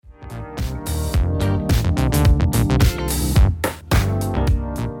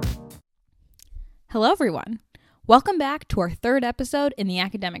Hello, everyone. Welcome back to our third episode in the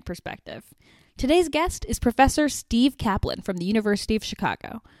Academic Perspective. Today's guest is Professor Steve Kaplan from the University of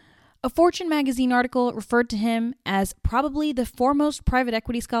Chicago. A Fortune magazine article referred to him as probably the foremost private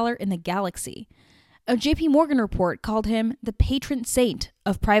equity scholar in the galaxy. A JP Morgan report called him the patron saint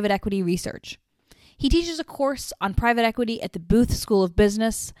of private equity research. He teaches a course on private equity at the Booth School of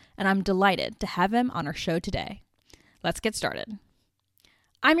Business, and I'm delighted to have him on our show today. Let's get started.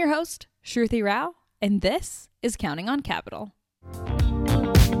 I'm your host, Shruti Rao, and this is Counting on Capital.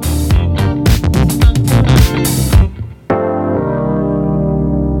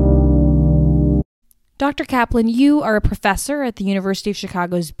 Dr. Kaplan, you are a professor at the University of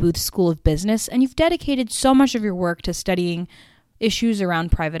Chicago's Booth School of Business, and you've dedicated so much of your work to studying issues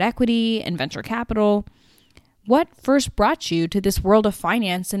around private equity and venture capital. What first brought you to this world of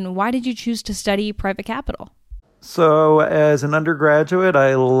finance, and why did you choose to study private capital? So as an undergraduate,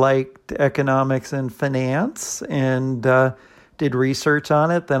 I liked economics and finance and did research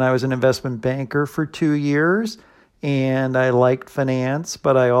on it. Then I was an investment banker for 2 years, and I liked finance,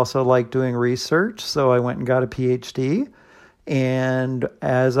 but I also liked doing research. So I went and got a PhD. And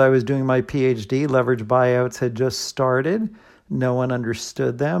as I was doing my PhD, leveraged buyouts had just started. No one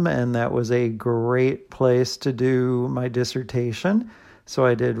understood them, and that was a great place to do my dissertation. So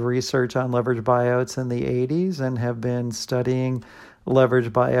I did research on leveraged buyouts in the 80s and have been studying leveraged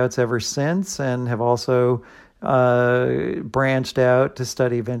buyouts ever since, and have also branched out to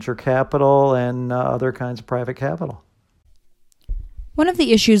study venture capital and other kinds of private capital. One of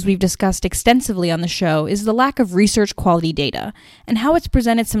the issues we've discussed extensively on the show is the lack of research quality data and how it's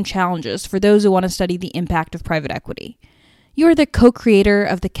presented some challenges for those who want to study the impact of private equity. You are the co-creator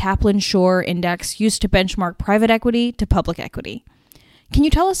of the Kaplan-Shore Index used to benchmark private equity to public equity. Can you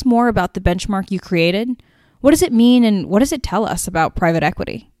tell us more about the benchmark you created? What does it mean, and what does it tell us about private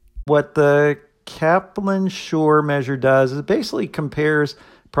equity? What the Kaplan-Shore measure does is it basically compares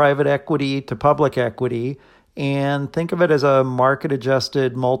private equity to public equity, and think of it as a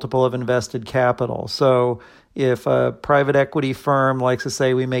market-adjusted multiple of invested capital. So if a private equity firm likes to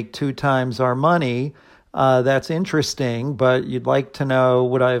say we make 2 times our money, that's interesting, but you'd like to know,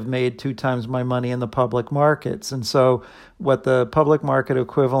 would I have made 2 times my money in the public markets? And so what the public market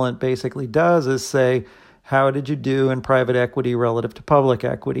equivalent basically does is say, how did you do in private equity relative to public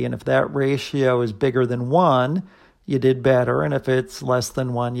equity? And if that ratio is bigger than 1, you did better. And if it's less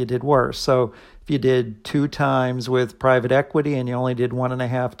than 1, you did worse. So if you did 2 times with private equity and you only did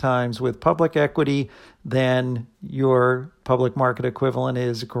 1.5 times with public equity, then your public market equivalent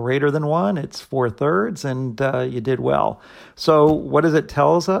is greater than 1. It's 4/3, and you did well. So what does it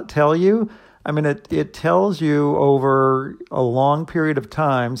tell you? I mean, it tells you over a long period of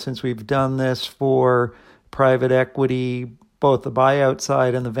time, since we've done this for private equity, both the buyout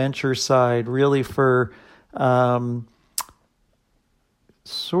side and the venture side, really for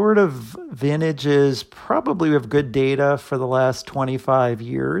sort of vintages, probably we have good data for the last 25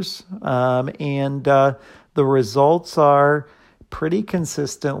 years. And the results are pretty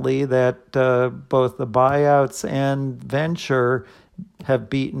consistently that both the buyouts and venture have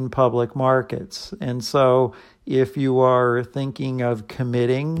beaten public markets. And so if you are thinking of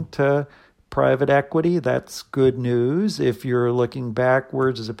committing to private equity, that's good news. If you're looking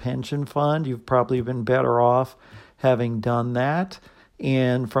backwards as a pension fund, you've probably been better off having done that.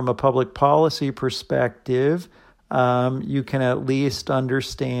 And from a public policy perspective, you can at least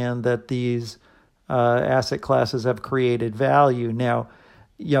understand that these asset classes have created value. Now,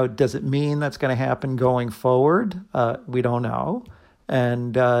 does it mean that's going to happen going forward? We don't know.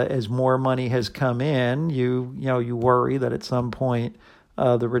 And as more money has come in, you worry that at some point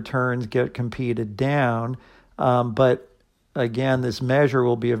the returns get competed down. But again, this measure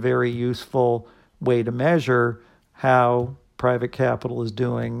will be a very useful way to measure how private capital is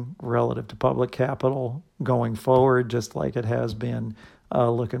doing relative to public capital going forward, just like it has been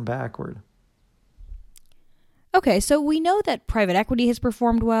looking backward. Okay, so we know that private equity has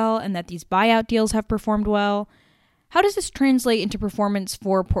performed well and that these buyout deals have performed well. How does this translate into performance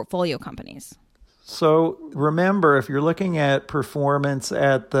for portfolio companies? So remember, if you're looking at performance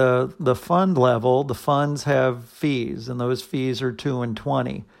at the fund level, the funds have fees, and those fees are 2 and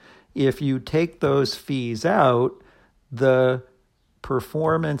 20. If you take those fees out, the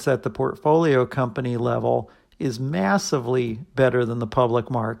performance at the portfolio company level is massively better than the public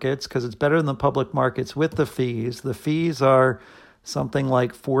markets, because it's better than the public markets with the fees. The fees are something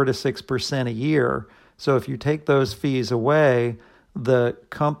like 4 to 6% a year. So if you take those fees away, the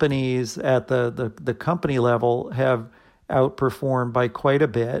companies at the company level have outperformed by quite a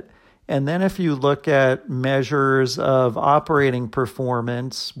bit. And then if you look at measures of operating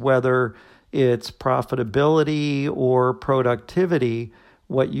performance, whether its profitability or productivity,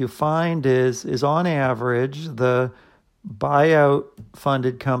 what you find is on average, the buyout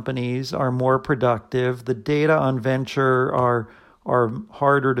funded companies are more productive. The data on venture are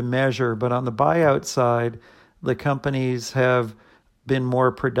harder to measure, but on the buyout side, the companies have been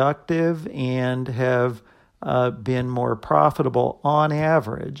more productive and have been more profitable on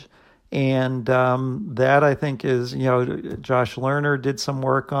average. And that, I think, is, Josh Lerner did some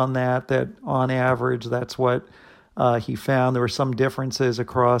work on that on average, that's what he found. There were some differences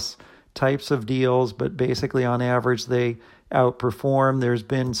across types of deals, but basically on average, they outperform. There's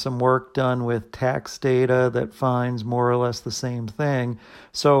been some work done with tax data that finds more or less the same thing.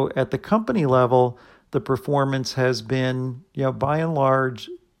 So at the company level, the performance has been, by and large,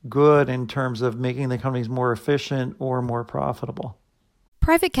 good in terms of making the companies more efficient or more profitable.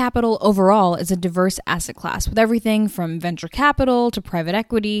 Private capital overall is a diverse asset class with everything from venture capital to private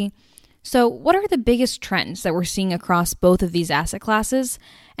equity. So what are the biggest trends that we're seeing across both of these asset classes?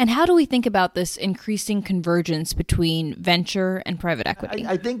 And how do we think about this increasing convergence between venture and private equity?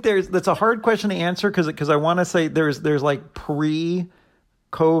 I think that's a hard question to answer because I want to say there's like pre-COVID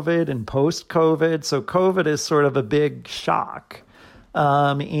and post-COVID. So COVID is sort of a big shock. Let's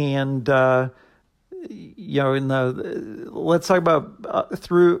talk about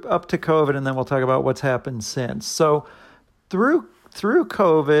through up to COVID, and then we'll talk about what's happened since. So through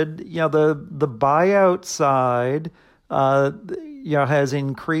COVID, the buyout side, has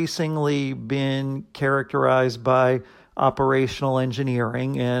increasingly been characterized by operational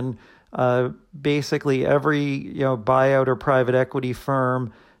engineering, and basically every buyout or private equity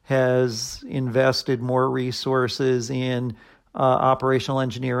firm has invested more resources in operational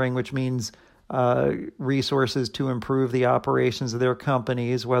engineering, which means resources to improve the operations of their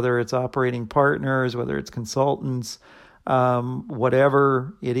companies, whether it's operating partners, whether it's consultants,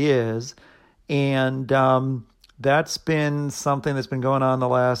 whatever it is. And that's been something that's been going on the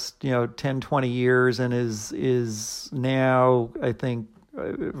last 10, 20 years and is now, I think,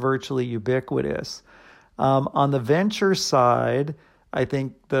 virtually ubiquitous. On the venture side, I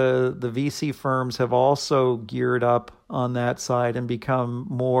think the VC firms have also geared up on that side and become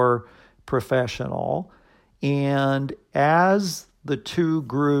more professional. And as the two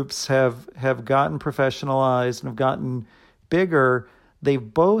groups have gotten professionalized and have gotten bigger,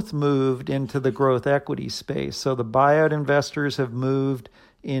 they've both moved into the growth equity space. So the buyout investors have moved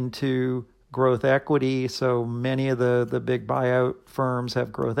into growth equity. So many of the big buyout firms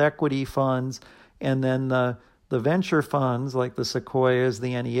have growth equity funds. And then the venture funds like the Sequoias,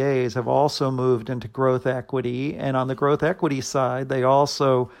 the NEAs, have also moved into growth equity. And on the growth equity side, they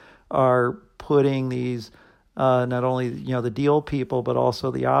also are putting these not only the deal people, but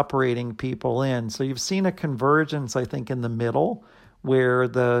also the operating people in. So you've seen a convergence, I think, in the middle, where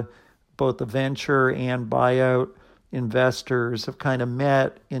both the venture and buyout investors have kind of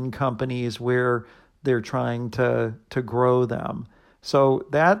met in companies where they're trying to grow them. So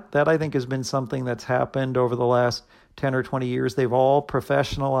that I think has been something that's happened over the last 10 or 20 years. They've all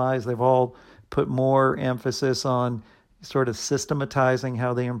professionalized. They've all put more emphasis on sort of systematizing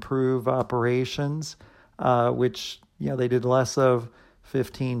how they improve operations, which they did less of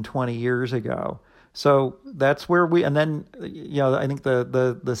 15, 20 years ago. So that's where and then I think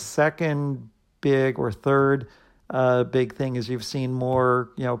the second big or third big thing is you've seen more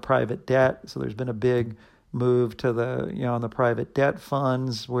private debt. So there's been a big move to on the private debt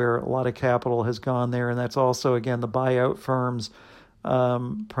funds where a lot of capital has gone there, and that's also again the buyout firms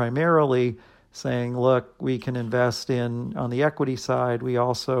primarily saying, look, we can invest on the equity side. We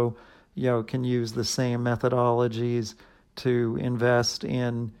also, can use the same methodologies to invest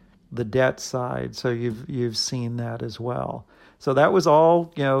in the debt side. So you've seen that as well. So that was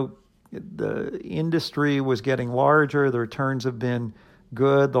all, the industry was getting larger. The returns have been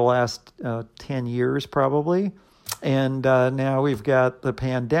good the last 10 years probably. And now we've got the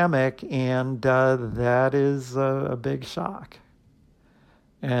pandemic, and that is a big shock.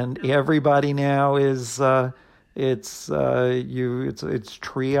 And everybody now is it's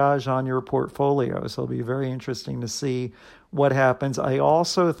triage on your portfolio. So it'll be very interesting to see what happens. I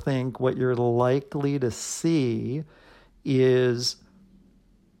also think what you're likely to see is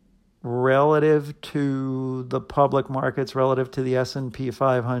relative to the public markets, relative to the S&P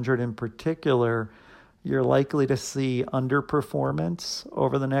 500 in particular, you're likely to see underperformance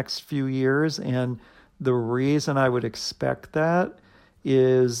over the next few years. And the reason I would expect that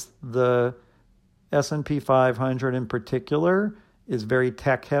is the S&P 500 in particular is very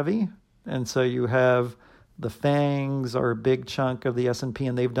tech heavy. And so you have the FANGs are a big chunk of the S&P,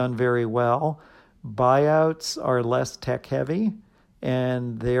 and they've done very well. Buyouts are less tech heavy,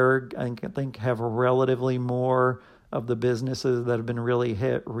 and they're, I think have relatively more of the businesses that have been really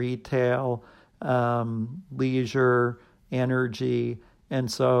hit: retail, leisure, energy.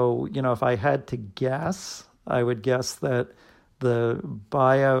 And so, if I had to guess, I would guess that the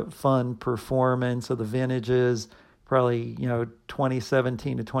buyout fund performance of the vintages, probably,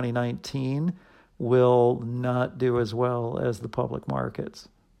 2017 to 2019, will not do as well as the public markets.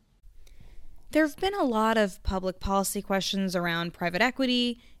 There have been a lot of public policy questions around private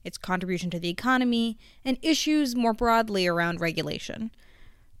equity, its contribution to the economy, and issues more broadly around regulation.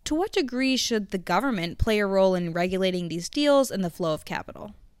 To what degree should the government play a role in regulating these deals and the flow of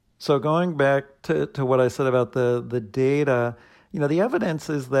capital? So going back to what I said about the data, the evidence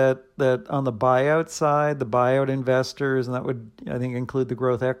is that on the buyout side, the buyout investors, and that would, I think, include the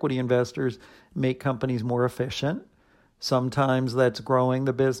growth equity investors, make companies more efficient. Sometimes that's growing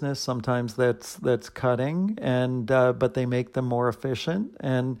the business, sometimes that's cutting, and but they make them more efficient.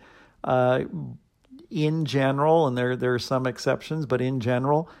 And in general, and there are some exceptions, but in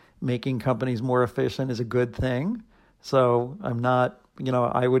general, making companies more efficient is a good thing. So I'm not,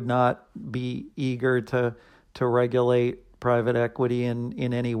 I would not be eager to regulate private equity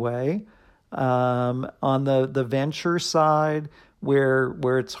in any way. On the venture side, where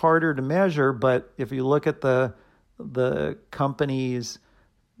it's harder to measure, but if you look at the companies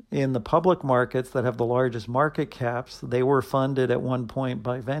in the public markets that have the largest market caps, they were funded at one point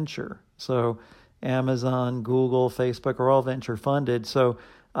by venture. So Amazon, Google, Facebook are all venture funded. So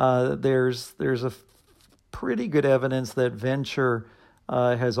there's a pretty good evidence that venture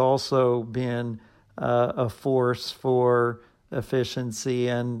has also been a force for efficiency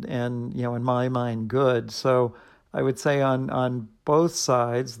and in my mind, good. So I would say on both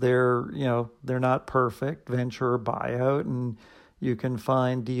sides, they're not perfect, venture or buyout, and you can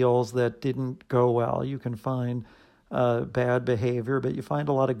find deals that didn't go well. You can find bad behavior, but you find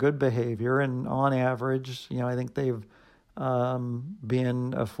a lot of good behavior. And on average, I think they've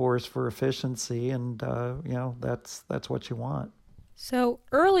been a force for efficiency, and that's what you want. So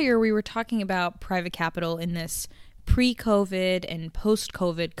earlier we were talking about private capital in this pre-COVID and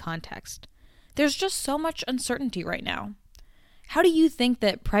post-COVID context. There's just so much uncertainty right now. How do you think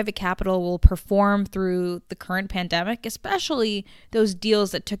that private capital will perform through the current pandemic, especially those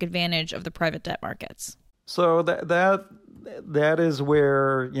deals that took advantage of the private debt markets? So that is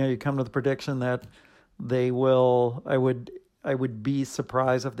where you come to the prediction that they will. I would be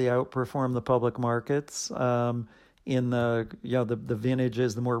surprised if they outperform the public markets in the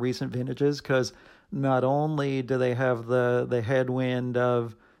vintages, the more recent vintages, because not only do they have the headwind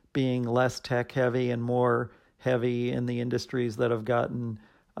of being less tech heavy and more heavy in the industries that have gotten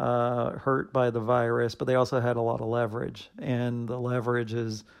hurt by the virus, but they also had a lot of leverage, and the leverage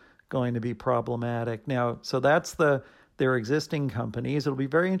is going to be problematic. Now, so that's their existing companies. It'll be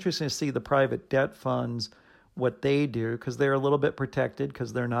very interesting to see the private debt funds, what they do, because they're a little bit protected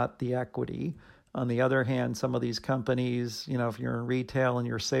because they're not the equity. On the other hand, some of these companies, if you're in retail and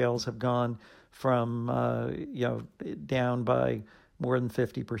your sales have gone from down by more than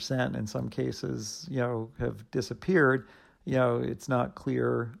 50%, in some cases, have disappeared, it's not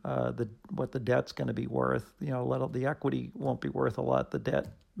clear what the debt's going to be worth. The equity won't be worth a lot. The debt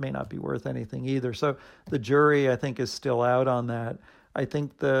may not be worth anything either. So the jury, I think, is still out on that. I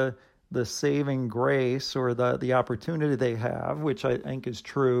think the saving grace, or the opportunity they have, which I think is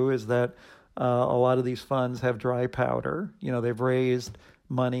true, is that a lot of these funds have dry powder. They've raised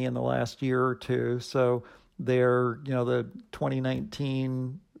money in the last year or two, so they're, the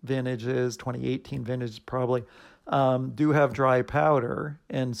 2019 vintages, 2018 vintages probably, do have dry powder.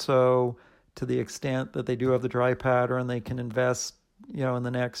 And so to the extent that they do have the dry powder and they can invest, in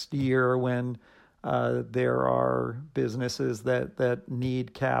the next year when there are businesses that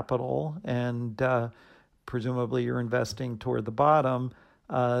need capital, and presumably you're investing toward the bottom,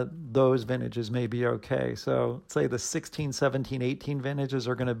 those vintages may be okay. So say the 16, 17, 18 vintages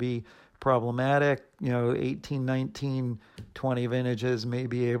are going to be problematic. 18, 19, 20 vintages may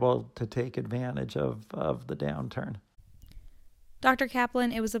be able to take advantage of the downturn. Dr.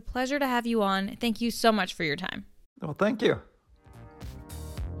 Kaplan, it was a pleasure to have you on. Thank you so much for your time. Well, thank you.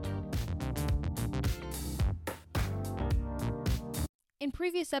 In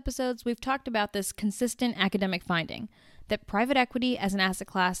previous episodes, we've talked about this consistent academic finding that private equity as an asset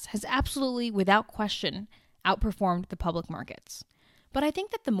class has absolutely, without question, outperformed the public markets. But I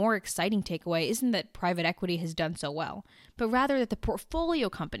think that the more exciting takeaway isn't that private equity has done so well, but rather that the portfolio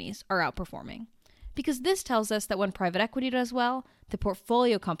companies are outperforming. Because this tells us that when private equity does well, the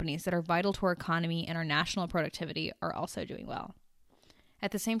portfolio companies that are vital to our economy and our national productivity are also doing well.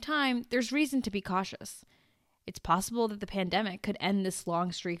 At the same time, there's reason to be cautious. It's possible that the pandemic could end this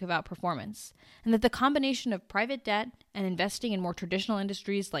long streak of outperformance, and that the combination of private debt and investing in more traditional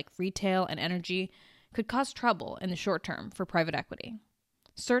industries like retail and energy could cause trouble in the short term for private equity.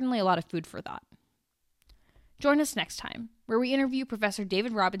 Certainly a lot of food for thought. Join us next time, where we interview Professor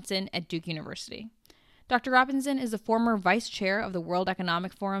David Robinson at Duke University. Dr. Robinson is the former vice chair of the World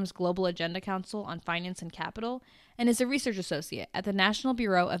Economic Forum's Global Agenda Council on Finance and Capital and is a research associate at the National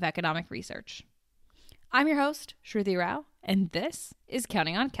Bureau of Economic Research. I'm your host, Shruti Rao, and this is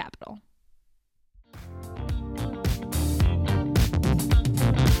Counting on Capital.